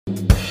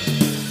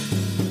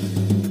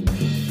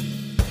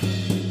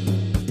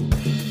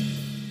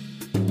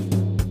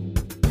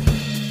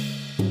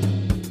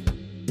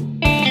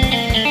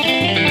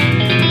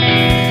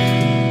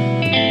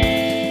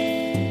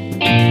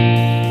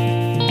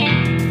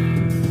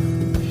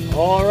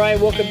Alright,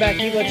 welcome back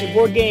to Legend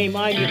Board Game.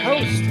 I'm your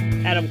host,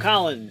 Adam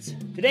Collins.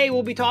 Today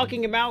we'll be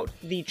talking about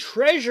the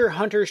Treasure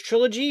Hunters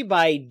Trilogy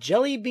by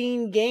Jelly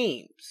Bean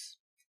Games.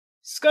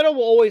 Scuttle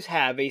will always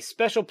have a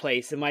special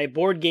place in my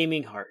board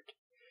gaming heart.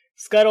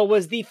 Scuttle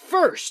was the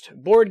first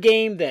board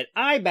game that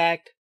I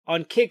backed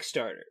on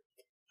Kickstarter.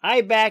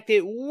 I backed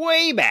it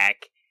way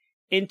back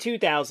in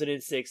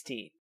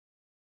 2016.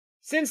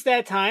 Since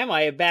that time,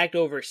 I have backed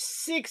over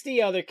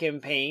 60 other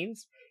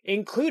campaigns,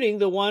 including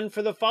the one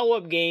for the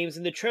follow-up games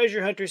in the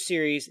Treasure Hunter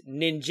series,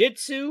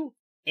 Ninjitsu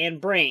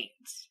and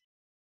Brains.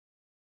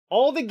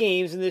 All the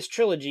games in this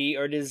trilogy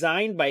are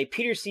designed by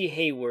Peter C.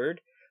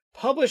 Hayward,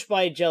 published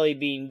by Jelly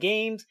Bean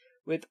Games,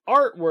 with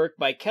artwork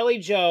by Kelly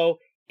Joe,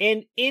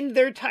 and in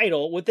their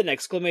title with an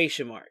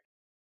exclamation mark.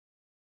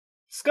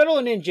 Scuttle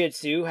and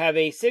Ninjitsu have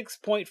a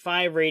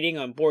 6.5 rating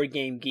on Board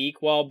Game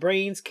Geek, while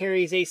Brains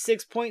carries a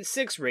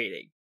 6.6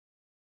 rating.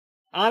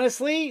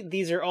 Honestly,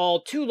 these are all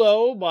too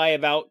low by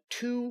about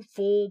 2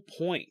 full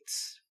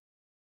points.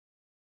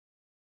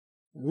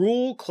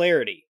 Rule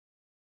clarity.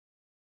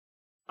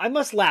 I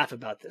must laugh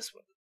about this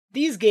one.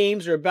 These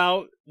games are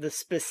about the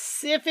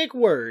specific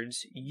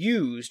words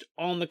used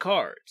on the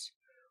cards.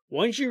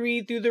 Once you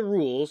read through the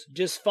rules,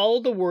 just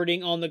follow the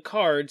wording on the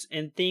cards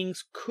and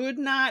things could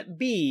not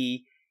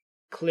be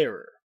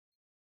clearer.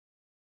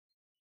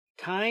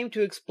 Time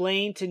to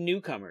explain to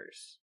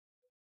newcomers.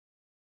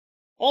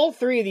 All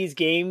three of these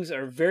games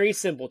are very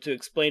simple to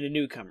explain to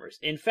newcomers.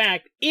 In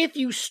fact, if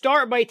you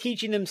start by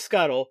teaching them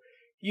Scuttle,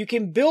 you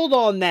can build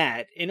on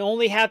that and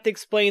only have to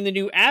explain the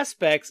new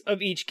aspects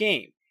of each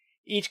game.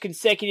 Each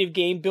consecutive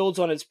game builds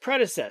on its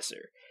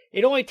predecessor.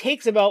 It only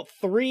takes about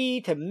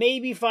 3 to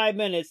maybe 5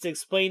 minutes to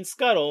explain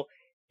Scuttle,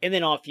 and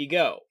then off you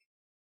go.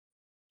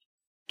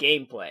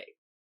 Gameplay.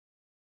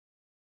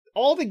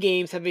 All the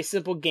games have a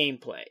simple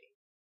gameplay.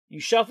 You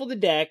shuffle the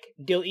deck,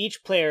 deal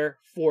each player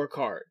 4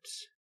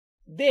 cards.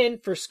 Then,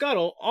 for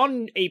Scuttle,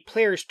 on a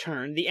player's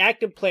turn, the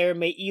active player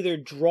may either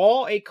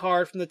draw a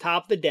card from the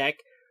top of the deck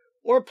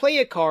or play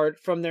a card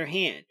from their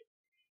hand.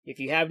 If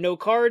you have no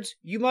cards,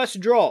 you must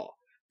draw.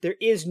 There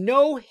is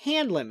no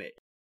hand limit.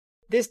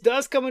 This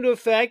does come into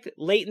effect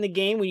late in the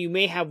game when you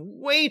may have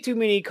way too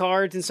many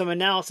cards and some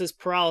analysis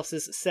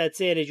paralysis sets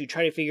in as you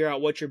try to figure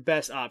out what your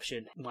best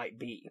option might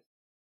be.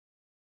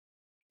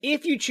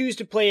 If you choose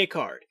to play a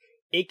card,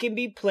 it can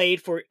be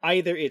played for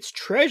either its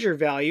treasure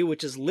value,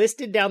 which is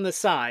listed down the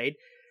side,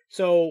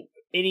 so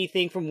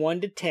anything from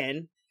 1 to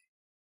 10,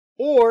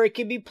 or it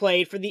can be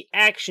played for the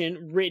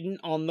action written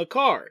on the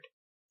card.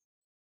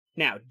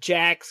 Now,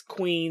 jacks,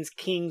 queens,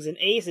 kings, and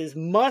aces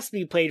must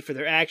be played for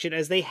their action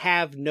as they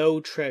have no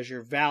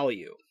treasure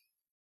value.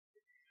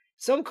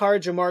 Some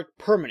cards are marked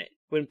permanent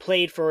when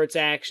played for its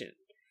action.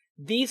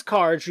 These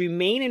cards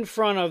remain in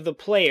front of the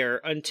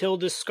player until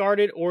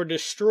discarded or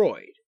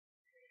destroyed.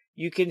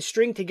 You can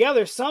string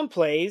together some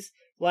plays,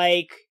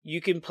 like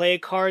you can play a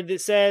card that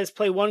says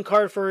play 1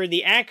 card for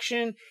the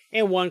action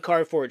and 1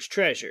 card for its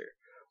treasure.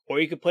 Or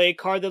you can play a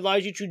card that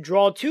allows you to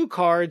draw 2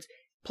 cards,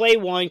 play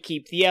 1,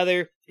 keep the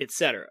other,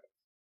 etc.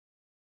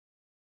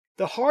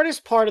 The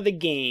hardest part of the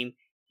game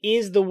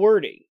is the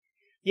wording.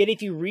 Yet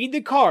if you read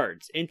the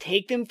cards and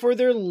take them for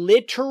their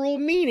literal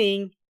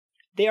meaning,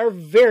 they are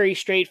very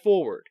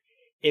straightforward.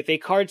 If a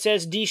card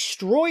says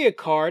destroy a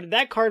card,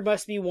 that card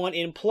must be one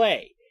in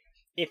play.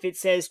 If it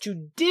says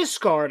to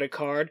discard a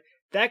card,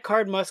 that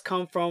card must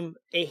come from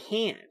a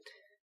hand.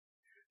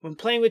 When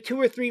playing with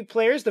 2 or 3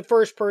 players, the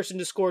first person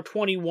to score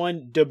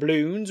 21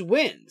 doubloons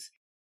wins.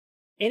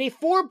 In a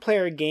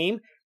 4-player game,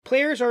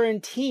 players are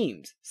in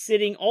teams,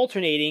 sitting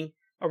alternating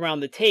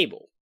around the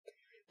table.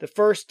 The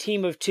first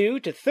team of 2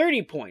 to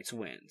 30 points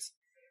wins.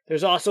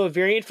 There's also a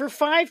variant for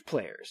 5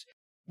 players.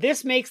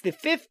 This makes the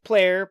 5th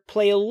player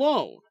play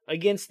alone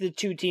against the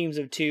 2 teams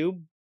of 2.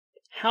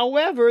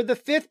 However, the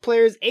 5th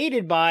player is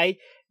aided by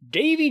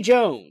Davy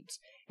Jones,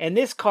 and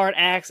this card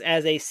acts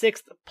as a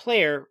 6th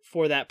player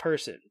for that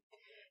person.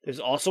 There's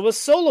also a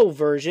solo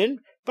version,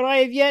 but I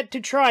have yet to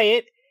try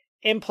it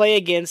and play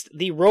against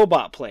the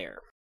robot player.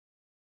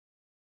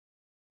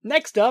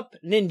 Next up,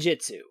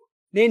 Ninjitsu.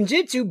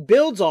 Ninjitsu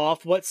builds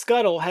off what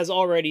Scuttle has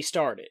already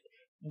started.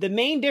 The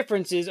main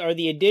differences are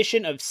the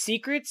addition of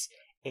secrets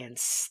and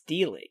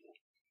stealing.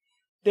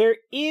 There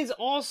is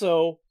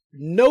also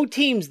no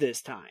teams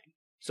this time.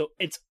 So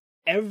it's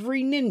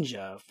every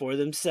ninja for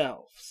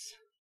themselves.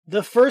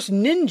 The first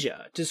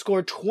ninja to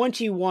score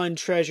 21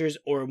 treasures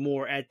or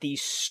more at the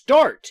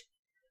start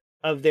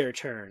of their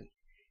turn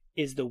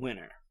is the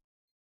winner.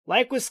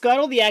 Like with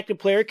Scuttle, the active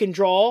player can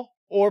draw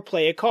or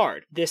play a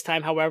card. This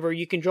time, however,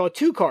 you can draw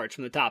 2 cards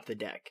from the top of the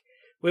deck.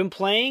 When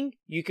playing,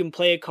 you can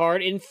play a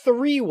card in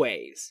 3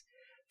 ways.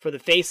 For the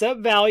face-up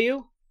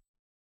value,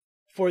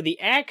 for the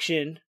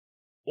action,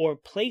 or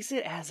place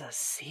it as a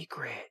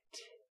secret.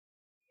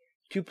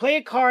 To play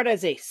a card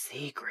as a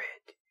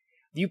secret,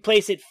 you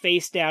place it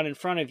face down in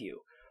front of you.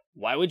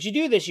 Why would you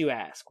do this, you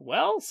ask?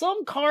 Well,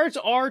 some cards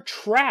are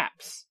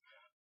traps.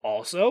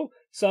 Also,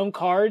 some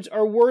cards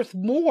are worth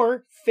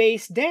more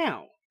face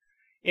down.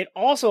 It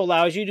also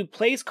allows you to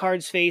place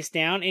cards face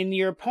down and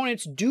your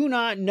opponents do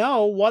not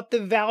know what the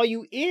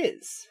value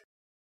is.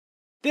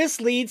 This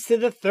leads to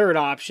the third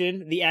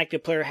option the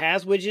active player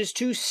has, which is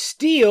to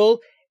steal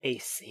a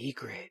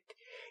secret.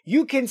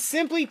 You can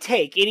simply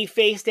take any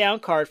face down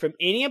card from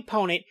any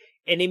opponent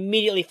and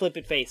immediately flip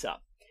it face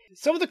up.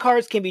 Some of the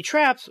cards can be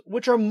traps,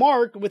 which are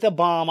marked with a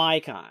bomb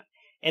icon,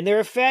 and their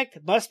effect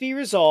must be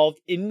resolved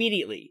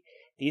immediately.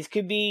 These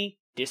could be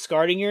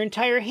discarding your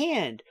entire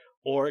hand,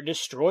 or it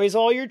destroys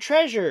all your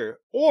treasure,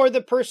 or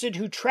the person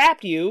who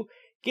trapped you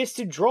gets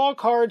to draw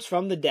cards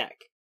from the deck.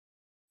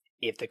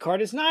 If the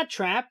card is not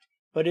trapped,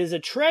 but is a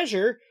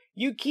treasure,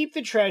 you keep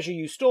the treasure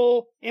you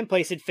stole and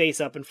place it face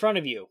up in front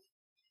of you.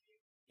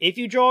 If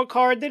you draw a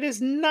card that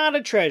is not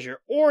a treasure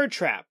or a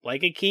trap,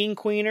 like a king,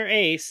 queen, or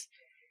ace,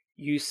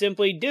 you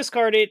simply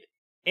discard it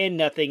and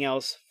nothing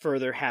else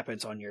further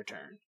happens on your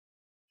turn.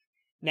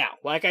 Now,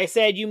 like I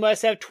said, you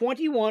must have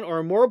 21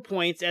 or more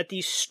points at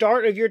the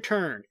start of your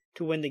turn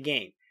to win the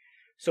game.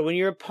 So when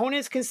your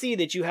opponents can see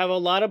that you have a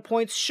lot of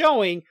points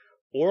showing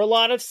or a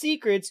lot of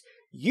secrets,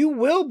 you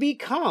will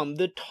become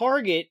the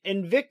target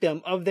and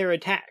victim of their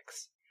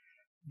attacks.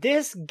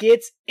 This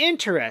gets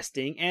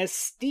interesting as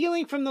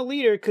stealing from the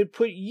leader could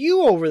put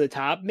you over the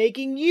top,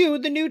 making you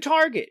the new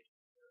target.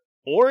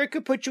 Or it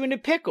could put you in a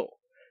pickle.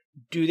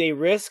 Do they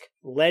risk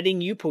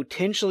letting you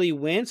potentially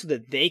win so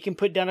that they can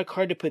put down a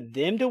card to put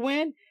them to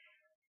win?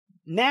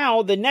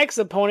 Now the next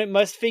opponent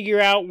must figure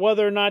out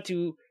whether or not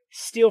to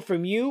steal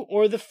from you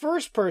or the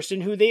first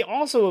person who they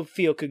also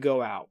feel could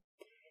go out.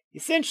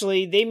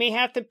 Essentially, they may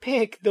have to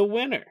pick the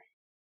winner.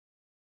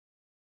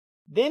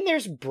 Then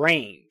there's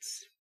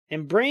Brains.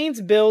 And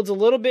Brains builds a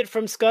little bit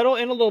from Scuttle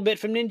and a little bit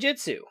from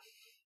Ninjutsu.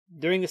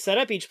 During the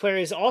setup, each player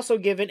is also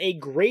given a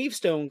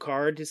Gravestone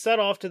card to set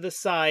off to the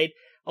side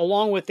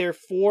along with their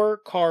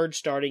 4-card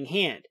starting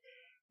hand.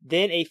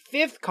 Then a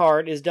 5th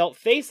card is dealt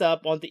face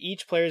up onto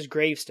each player's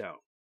Gravestone.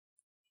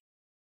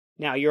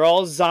 Now, you're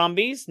all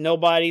zombies,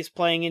 nobody's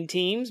playing in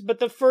teams, but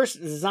the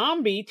first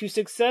zombie to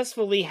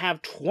successfully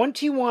have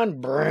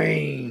 21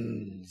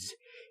 brains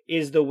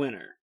is the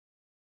winner.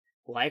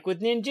 Like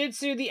with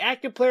Ninjutsu, the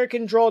active player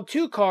can draw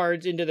 2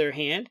 cards into their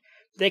hand.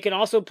 They can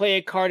also play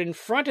a card in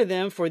front of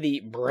them for the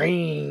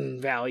brain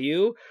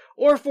value,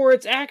 or for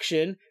its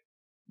action,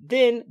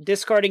 then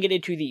discarding it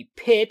into the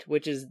pit,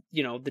 which is,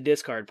 the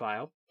discard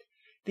pile.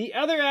 The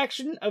other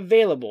action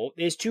available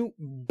is to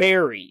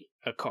bury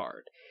a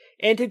card.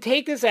 And to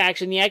take this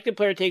action, the active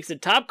player takes the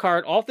top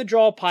card off the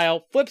draw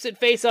pile, flips it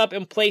face up,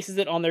 and places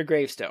it on their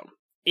gravestone.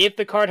 If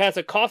the card has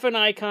a coffin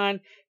icon,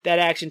 that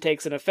action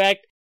takes an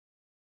effect.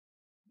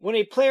 When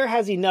a player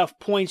has enough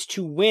points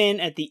to win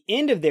at the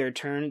end of their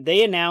turn,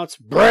 they announce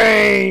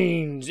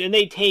brains, and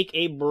they take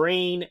a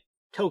brain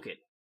token.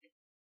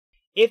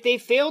 If they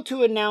fail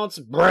to announce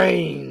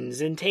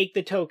brains and take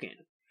the token,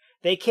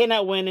 they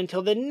cannot win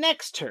until the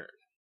next turn.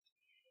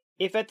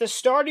 If at the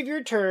start of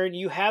your turn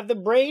you have the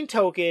brain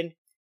token,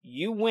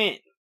 you win.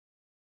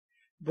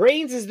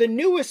 Brains is the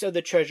newest of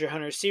the Treasure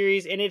Hunter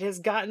series, and it has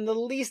gotten the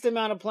least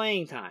amount of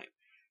playing time.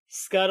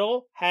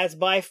 Scuttle has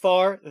by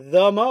far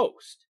the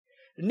most.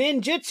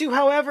 Ninjutsu,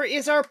 however,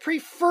 is our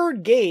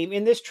preferred game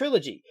in this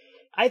trilogy.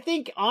 I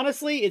think,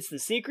 honestly, it's the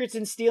secrets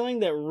and stealing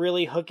that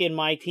really hook in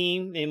my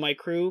team and my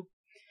crew.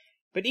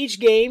 But each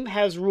game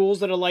has rules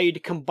that allow you to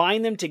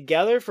combine them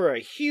together for a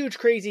huge,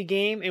 crazy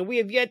game, and we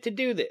have yet to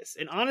do this.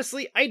 And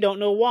honestly, I don't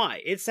know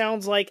why. It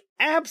sounds like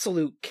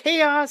absolute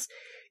chaos,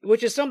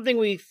 which is something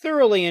we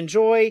thoroughly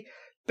enjoy,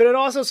 but it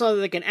also sounds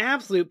like an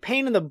absolute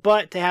pain in the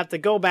butt to have to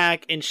go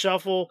back and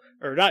sort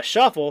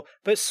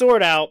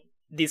out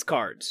these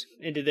cards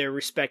into their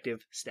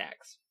respective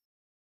stacks.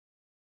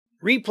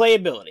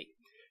 Replayability.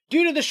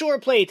 Due to the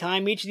short play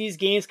time, each of these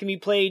games can be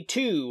played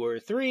 2 or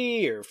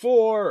 3 or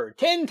 4 or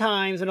 10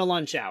 times in a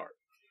lunch hour.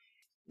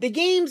 The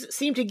games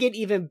seem to get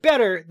even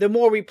better the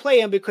more we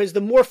play them because the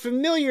more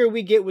familiar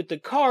we get with the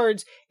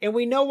cards and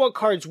we know what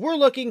cards we're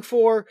looking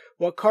for,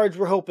 what cards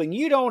we're hoping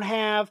you don't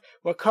have,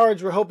 what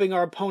cards we're hoping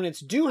our opponents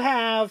do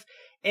have,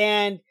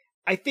 and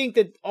I think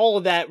that all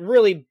of that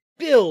really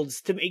builds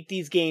to make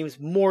these games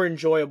more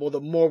enjoyable the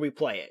more we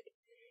play it.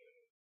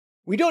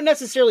 We don't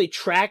necessarily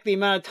track the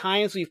amount of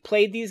times we've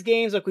played these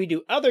games like we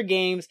do other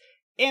games,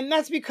 and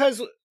that's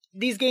because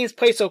these games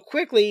play so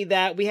quickly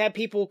that we have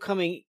people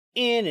coming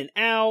in and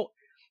out,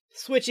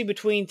 switching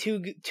between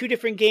two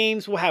different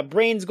games. We'll have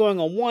brains going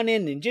on one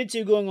end and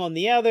Ninjutsu going on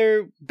the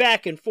other,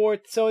 back and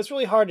forth, so it's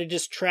really hard to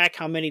just track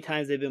how many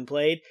times they've been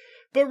played.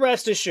 But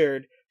rest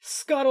assured,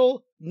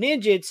 Scuttle,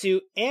 Ninjutsu,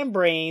 and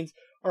Brains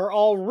are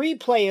all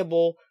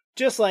replayable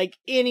just like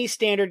any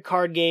standard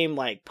card game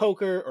like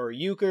poker or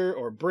euchre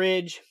or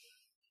bridge.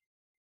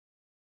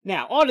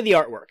 Now, on to the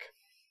artwork.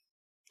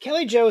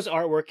 Kelly Jo's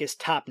artwork is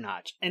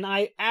top-notch, and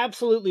I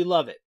absolutely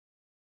love it.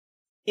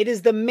 It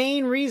is the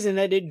main reason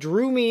that it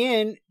drew me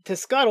in to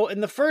Scuttle in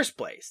the first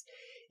place.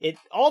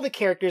 All the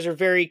characters are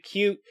very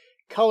cute,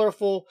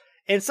 colorful,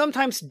 and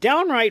sometimes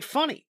downright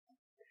funny.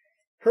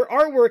 Her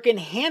artwork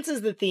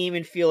enhances the theme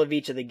and feel of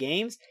each of the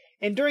games,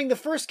 and during the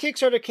first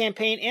Kickstarter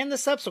campaign and the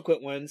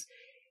subsequent ones,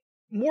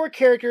 More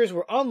characters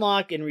were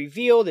unlocked and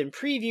revealed and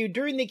previewed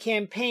during the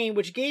campaign,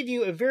 which gave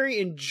you a very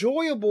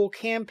enjoyable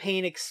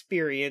campaign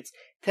experience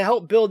to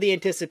help build the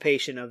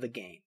anticipation of the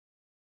game.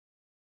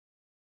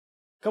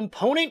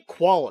 Component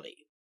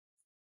quality.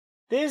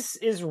 This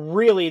is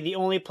really the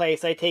only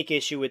place I take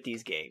issue with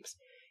these games.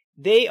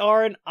 They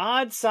are an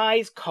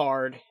odd-sized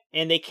card,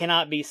 and they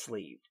cannot be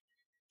sleeved.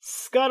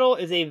 Scuttle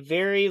is a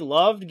very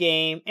loved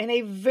game, and a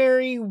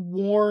very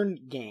worn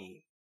game.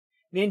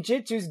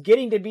 Ninjutsu's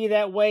getting to be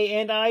that way,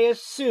 and I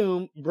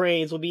assume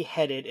Brains will be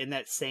headed in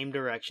that same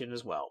direction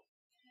as well.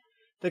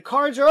 The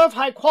cards are of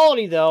high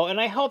quality, though,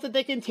 and I hope that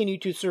they continue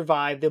to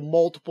survive the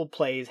multiple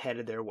plays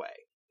headed their way.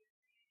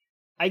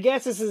 I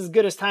guess this is as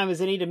good a time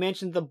as any to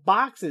mention the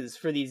boxes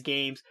for these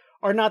games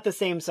are not the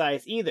same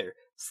size either.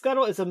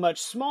 Scuttle is a much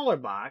smaller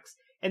box,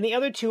 and the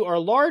other two are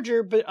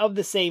larger but of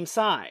the same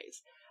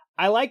size.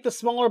 I like the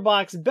smaller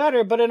box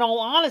better, but in all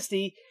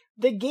honesty,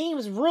 the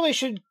games really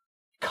should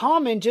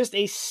come in just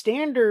a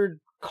standard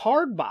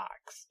card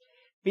box,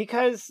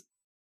 because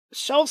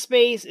shelf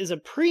space is a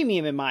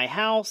premium in my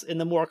house, and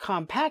the more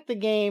compact the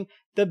game,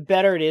 the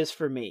better it is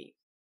for me.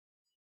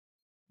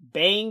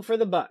 Bang for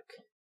the buck.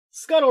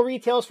 Scuttle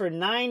retails for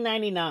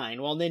 $9.99,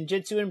 while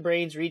Ninjutsu and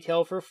Brains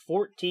retail for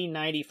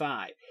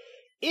 $14.95.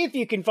 If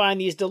you can find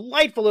these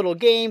delightful little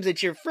games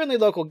at your friendly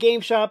local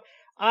game shop,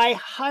 I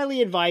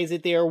highly advise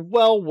that they are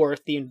well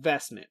worth the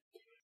investment.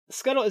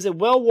 Scuttle is a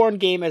well-worn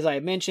game, as I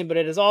mentioned, but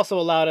it has also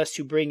allowed us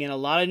to bring in a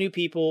lot of new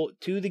people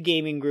to the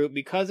gaming group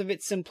because of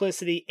its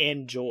simplicity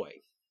and joy.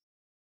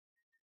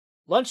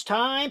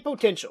 Lunchtime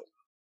potential.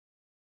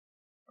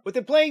 With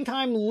the playing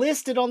time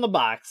listed on the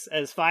box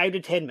as 5 to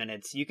 10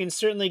 minutes, you can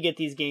certainly get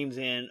these games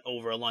in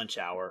over a lunch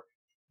hour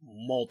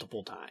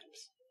multiple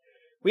times.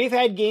 We've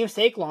had games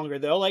take longer,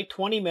 though, like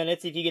 20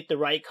 minutes if you get the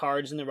right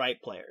cards and the right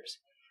players.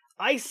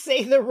 I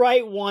say the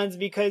right ones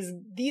because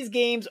these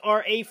games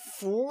are a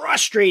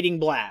frustrating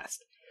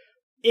blast.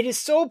 It is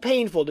so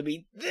painful to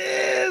be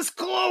this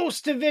close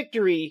to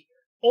victory,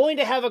 only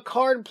to have a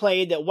card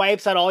played that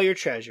wipes out all your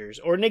treasures,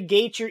 or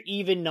negates your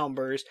even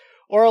numbers,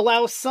 or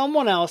allows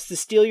someone else to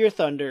steal your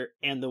thunder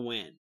and the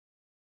win.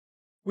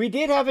 We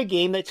did have a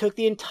game that took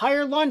the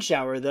entire lunch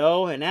hour,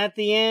 though, and at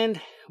the end,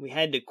 we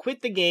had to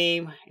quit the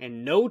game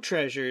and no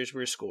treasures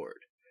were scored.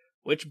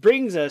 Which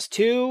brings us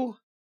to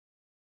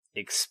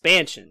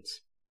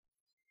expansions.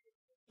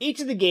 Each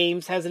of the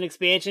games has an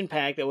expansion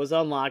pack that was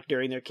unlocked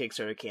during their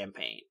Kickstarter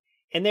campaign,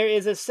 and there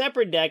is a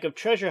separate deck of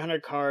treasure hunter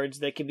cards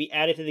that can be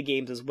added to the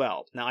games as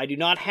well. Now, I do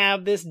not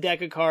have this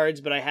deck of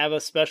cards, but I have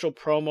a special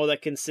promo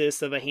that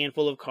consists of a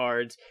handful of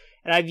cards,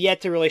 and I've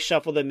yet to really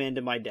shuffle them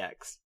into my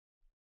decks.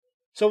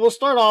 So we'll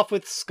start off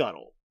with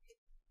Scuttle.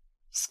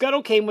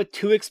 Scuttle came with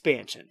 2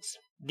 expansions,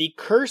 The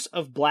Curse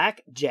of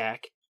Black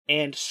Jack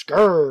and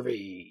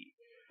Scurvy.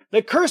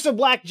 The Curse of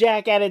Black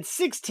Jack added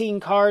 16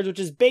 cards, which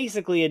is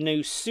basically a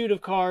new suit of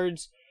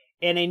cards,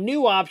 and a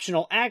new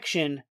optional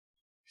action,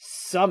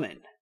 Summon.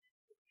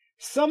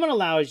 Summon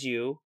allows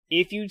you,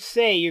 if you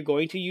say you're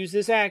going to use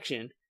this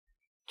action,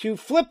 to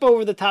flip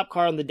over the top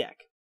card on the deck.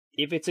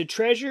 If it's a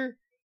treasure,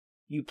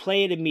 you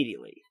play it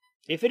immediately.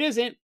 If it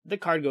isn't, the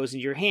card goes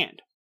into your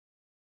hand.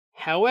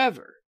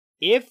 However,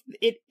 if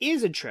it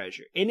is a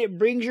treasure and it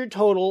brings your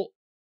total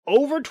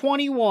over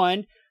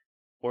 21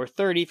 or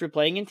 30 if you're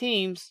playing in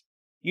teams,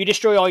 you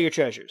destroy all your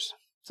treasures.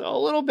 So a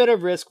little bit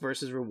of risk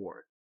versus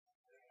reward.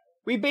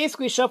 We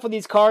basically shuffle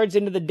these cards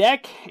into the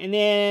deck, and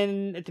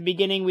then at the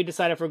beginning we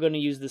decide if we're going to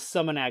use the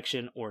summon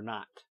action or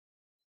not.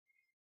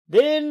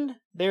 Then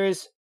there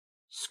is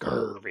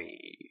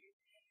Scurvy.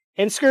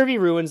 And Scurvy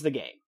ruins the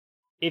game,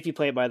 if you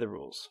play it by the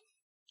rules.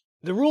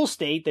 The rules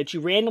state that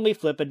you randomly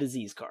flip a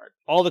disease card.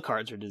 All the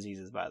cards are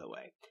diseases, by the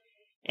way.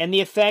 And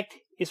the effect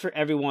is for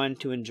everyone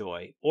to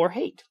enjoy or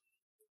hate.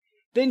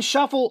 Then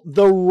shuffle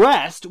the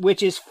rest,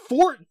 which is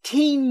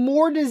 14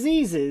 more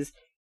diseases,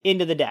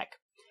 into the deck.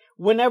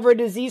 Whenever a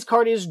disease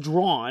card is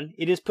drawn,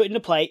 it is put into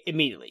play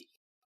immediately.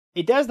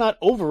 It does not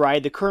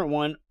override the current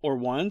one or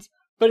ones,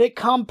 but it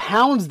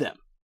compounds them.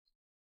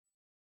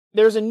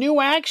 There's a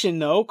new action,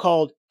 though,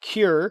 called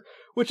Cure,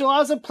 which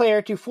allows a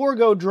player to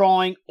forego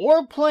drawing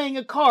or playing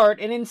a card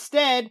and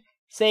instead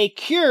say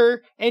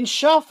Cure and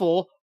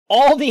shuffle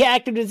all the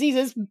active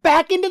diseases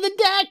back into the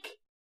deck.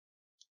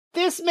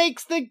 This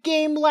makes the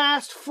game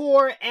last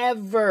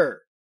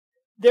forever.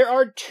 There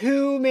are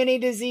too many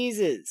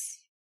diseases.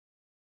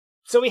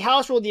 So we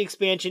house roll the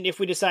expansion if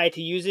we decide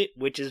to use it,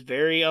 which is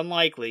very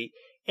unlikely,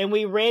 and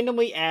we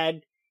randomly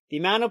add the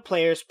amount of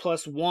players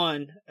plus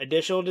 1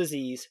 additional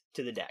disease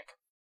to the deck.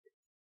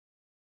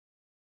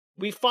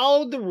 We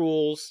followed the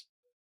rules,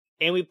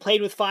 and we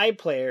played with 5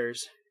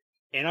 players,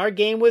 and our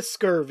game with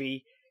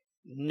Scurvy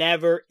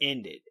never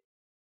ended.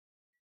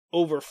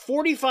 Over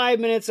 45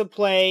 minutes of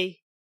play,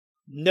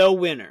 no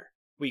winner.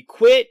 We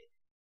quit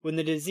when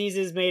the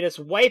diseases made us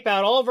wipe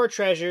out all of our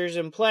treasures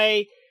and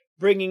play,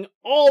 bringing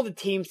all the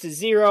teams to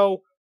 0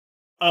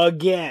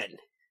 again.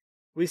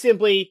 We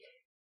simply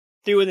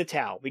threw in the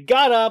towel. We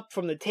got up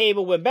from the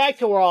table, went back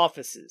to our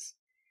offices.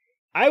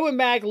 I went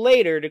back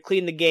later to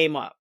clean the game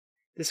up.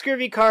 The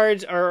Scurvy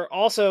cards are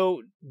also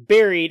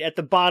buried at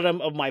the bottom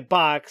of my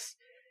box,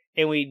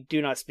 and we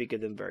do not speak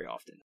of them very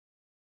often.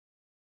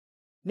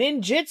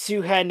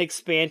 Ninjitsu had an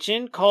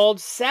expansion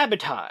called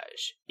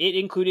Sabotage. It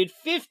included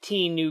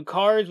 15 new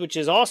cards, which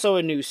is also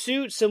a new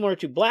suit, similar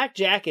to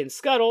Blackjack and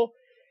Scuttle.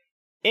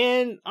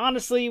 And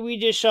honestly, we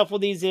just shuffle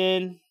these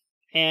in,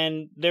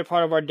 and they're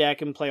part of our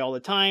deck and play all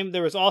the time.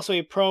 There was also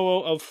a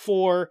promo of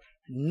 4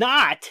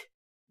 not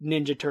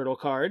Ninja Turtle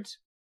cards,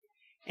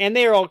 and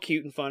they are all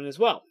cute and fun as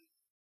well.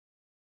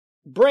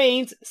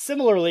 Brains,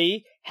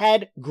 similarly,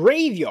 had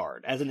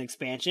Graveyard as an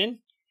expansion.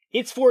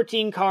 Its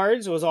 14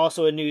 cards was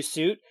also a new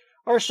suit,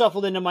 are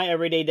shuffled into my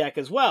everyday deck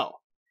as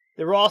well.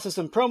 There were also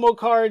some promo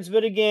cards,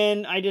 but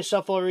again, I just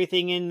shuffle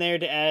everything in there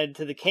to add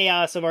to the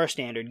chaos of our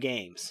standard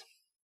games.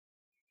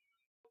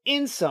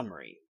 In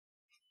summary,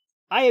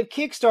 I have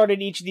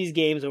kickstarted each of these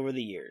games over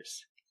the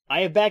years.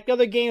 I have backed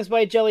other games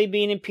by Jelly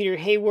Bean and Peter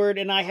Hayward,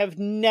 and I have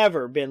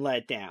never been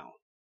let down.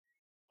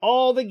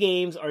 All the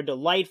games are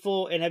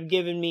delightful and have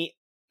given me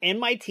and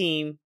my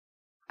team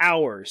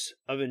hours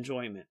of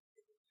enjoyment.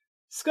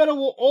 Scuttle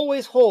will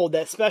always hold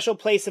that special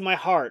place in my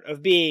heart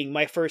of being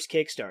my first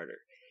Kickstarter.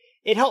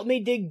 It helped me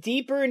dig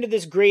deeper into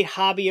this great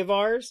hobby of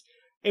ours,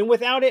 and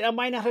without it I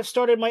might not have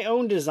started my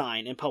own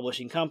design and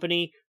publishing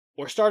company,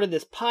 or started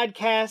this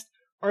podcast,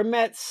 or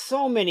met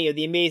so many of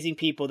the amazing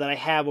people that I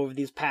have over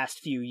these past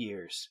few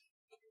years.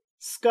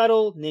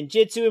 Scuttle,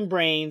 Ninjitsu, and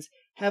Brains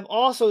have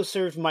also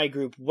served my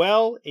group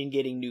well in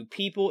getting new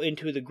people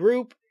into the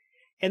group,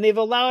 and they've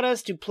allowed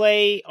us to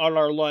play on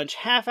our lunch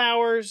half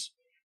hours,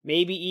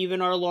 maybe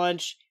even our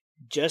lunch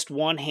just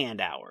one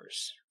hand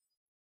hours.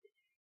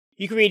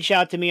 You can reach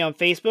out to me on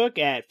Facebook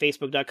at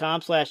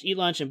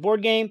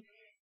facebook.com/eatlunchandboardgame,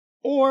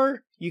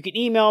 or you can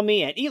email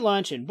me at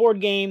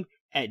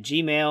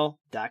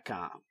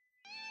eatlunchandboardgame@gmail.com.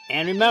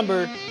 And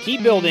remember,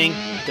 keep building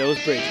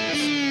those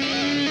bridges.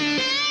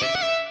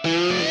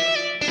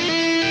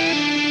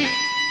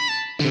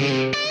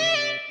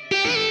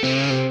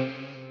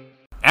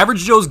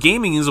 Average Joe's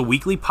Gaming is a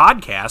weekly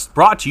podcast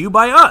brought to you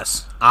by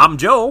us. I'm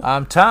Joe.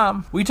 I'm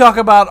Tom. We talk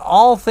about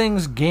all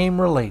things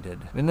game-related.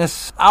 In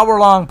this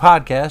hour-long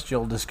podcast,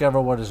 you'll discover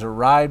what has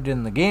arrived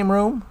in the game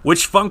room,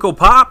 which Funko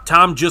Pop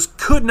Tom just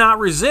could not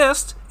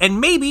resist,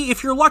 and maybe,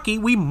 if you're lucky,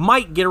 we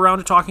might get around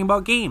to talking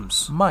about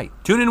games. Might.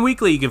 Tune in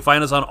weekly. You can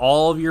find us on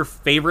all of your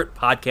favorite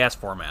podcast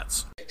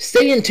formats.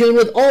 Stay in tune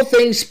with all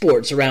things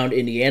sports around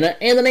Indiana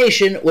and the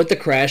nation with the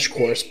Crash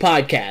Course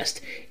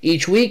Podcast.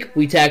 Each week,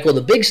 we tackle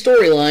the big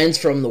storylines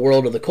from the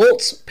world of the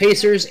Colts,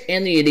 Pacers,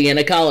 and the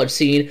Indiana college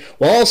scene,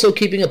 while also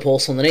keeping a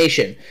pulse on the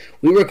nation.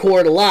 We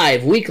record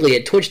live weekly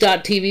at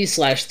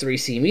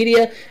twitch.tv/3C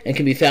Media and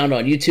can be found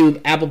on YouTube,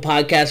 Apple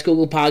Podcasts,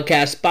 Google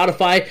Podcasts,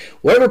 Spotify,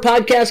 wherever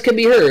podcasts can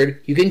be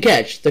heard, you can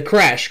catch the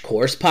Crash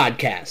Course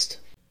Podcast.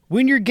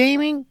 When you're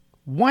gaming,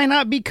 why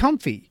not be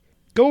comfy?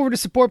 Go over to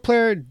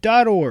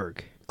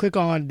supportplayer.org. Click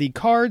on the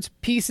cards,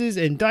 pieces,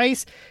 and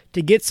dice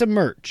to get some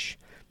merch.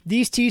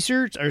 These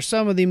t-shirts are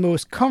some of the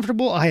most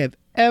comfortable I have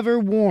ever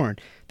worn.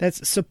 That's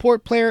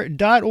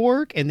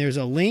supportplayer.org, and there's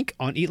a link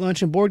on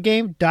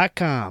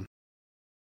eatlunchandboardgame.com.